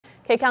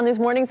Kcal News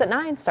Mornings at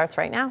 9 starts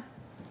right now.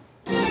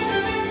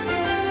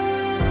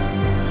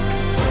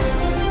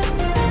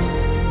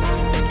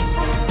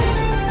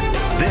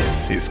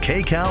 This is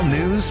Kcal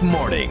News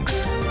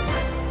Mornings.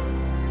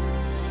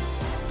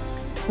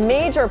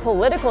 Major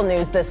political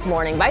news this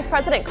morning. Vice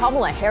President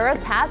Kamala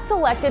Harris has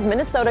selected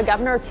Minnesota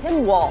Governor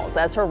Tim Walz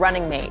as her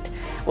running mate.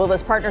 Will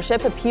this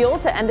partnership appeal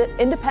to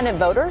independent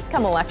voters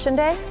come Election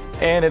Day?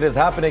 And it has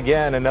happened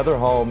again. Another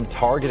home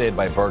targeted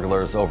by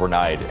burglars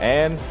overnight.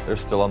 And they're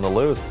still on the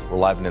loose. We're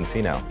live in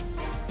Encino.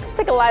 Let's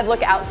take a live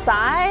look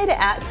outside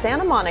at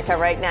Santa Monica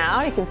right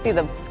now. You can see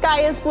the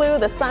sky is blue,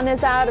 the sun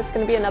is out. It's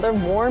going to be another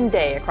warm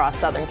day across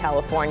Southern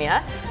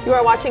California. You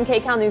are watching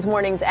Kcal News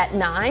Mornings at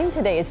 9.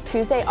 Today is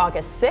Tuesday,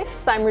 August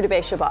 6th. I'm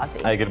Rudabeh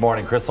Shabazi. Hey, good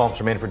morning. Chris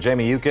Holmstrom for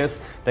Jamie Yukas.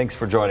 Thanks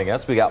for joining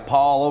us. We got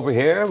Paul over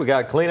here. We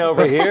got Clean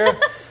over here.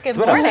 Good It's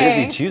been morning. a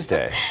busy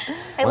Tuesday.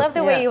 I love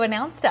the way you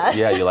announced us.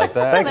 Yeah, you like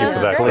that? Thank you for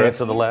that, Clean Chris.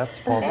 to the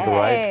left, Paul to the Hey,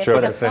 right. like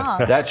But a song.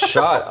 that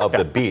shot of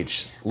the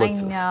beach looked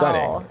I know.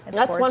 stunning. It's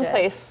That's one gorgeous.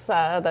 place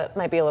that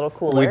might be a little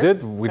cooler. We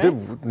did,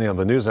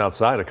 the news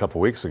outside a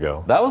couple weeks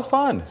ago. That was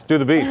fun. Let's do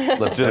the beach.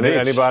 Let's do the beach.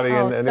 Anybody,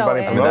 Oh, anybody so in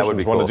in. I mean, that would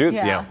be promotions want to cool. do?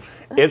 Yeah.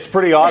 It's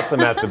pretty awesome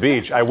at the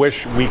beach. I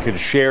wish we could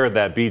share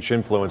that beach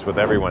influence with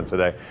everyone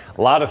today.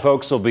 A lot of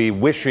folks will be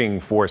wishing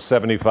for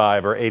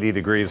 75 or 80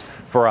 degrees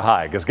for a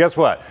high. Because guess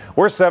what?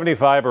 We're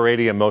 75 or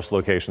 80 in most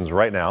locations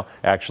right now.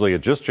 Actually, it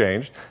just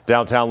changed.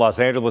 Downtown Los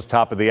Angeles,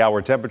 top of the hour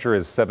temperature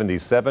is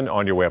 77,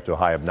 on your way up to a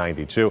high of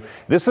 92.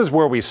 This is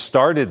where we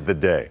started the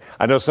day.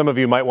 I know some of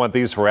you might want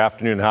these for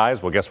afternoon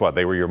highs. Well, guess what?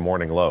 They were your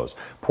morning lows.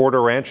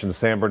 Porter Ranch and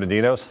San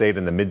Bernardino stayed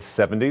in the mid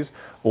 70s.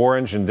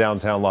 Orange in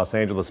downtown Los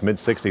Angeles, mid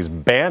 60s,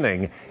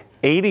 banning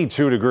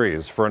 82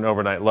 degrees for an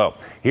overnight low.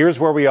 Here's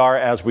where we are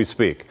as we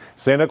speak.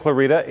 Santa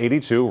Clarita,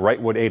 82,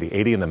 Wrightwood, 80.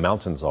 80 in the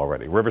mountains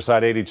already.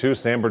 Riverside, 82.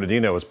 San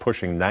Bernardino is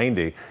pushing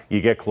 90. You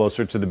get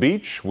closer to the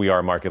beach, we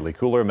are markedly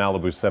cooler.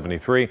 Malibu,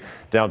 73.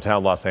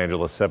 Downtown Los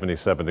Angeles,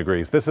 77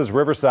 degrees. This is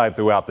Riverside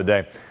throughout the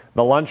day.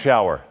 The lunch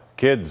hour,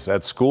 kids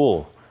at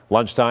school.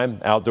 Lunchtime,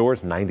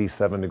 outdoors,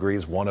 97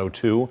 degrees,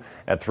 102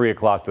 at 3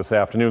 o'clock this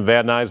afternoon.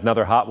 Van Nuys,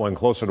 another hot one,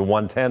 closer to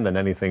 110 than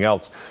anything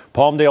else.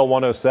 Palmdale,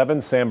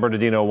 107, San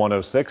Bernardino,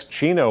 106,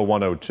 Chino,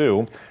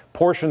 102.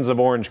 Portions of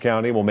Orange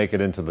County will make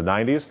it into the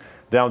 90s.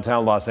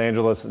 Downtown Los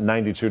Angeles,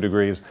 92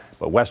 degrees.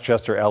 But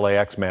Westchester,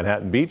 LAX,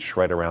 Manhattan Beach,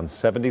 right around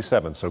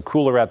 77. So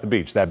cooler at the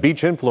beach. That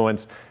beach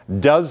influence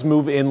does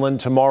move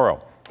inland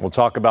tomorrow. We'll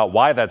talk about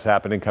why that's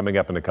happening coming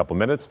up in a couple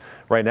minutes.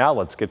 Right now,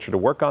 let's get you to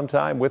work on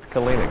time with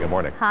Kalina. Good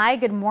morning. Hi,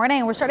 good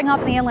morning. We're starting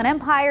off in the Inland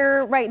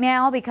Empire right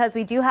now because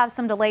we do have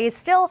some delays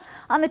still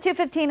on the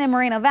 215 in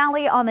Moreno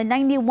Valley, on the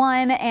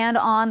 91 and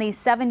on the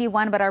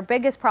 71. But our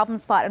biggest problem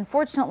spot,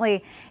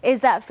 unfortunately,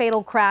 is that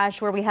fatal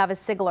crash where we have a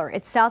Sigler.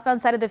 It's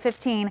southbound side of the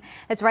 15.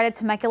 It's right at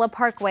Temecula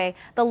Parkway.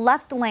 The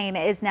left lane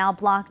is now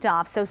blocked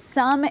off. So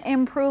some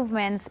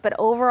improvements, but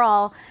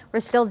overall,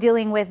 we're still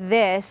dealing with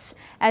this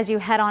as you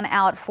head on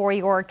out for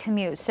your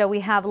commute. So we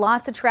have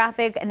lots of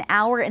traffic, an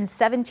hour and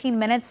 17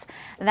 minutes.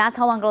 That's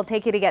how long it'll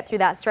take you to get through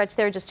that stretch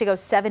there, just to go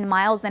 7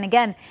 miles. And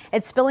again,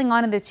 it's spilling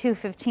onto the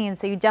 215.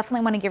 So you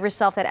definitely want to give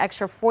yourself that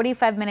extra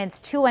 45 minutes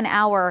to an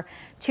hour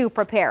to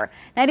prepare.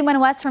 91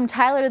 west from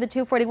Tyler to the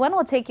 241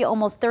 will take you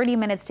almost 30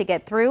 minutes to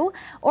get through.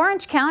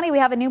 Orange County, we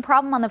have a new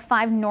problem on the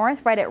 5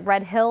 north right at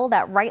Red Hill.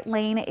 That right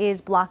lane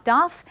is blocked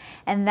off,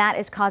 and that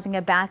is causing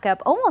a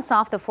backup almost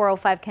off the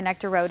 405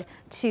 connector road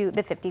to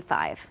the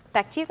 55.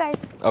 Back to you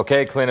guys.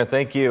 Okay, Kalina,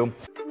 thank you.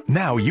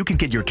 Now you can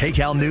get your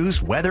Kcal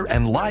News, weather,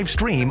 and live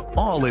stream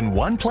all in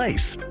one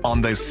place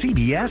on the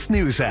CBS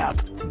News app.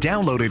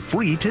 Download it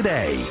free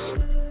today.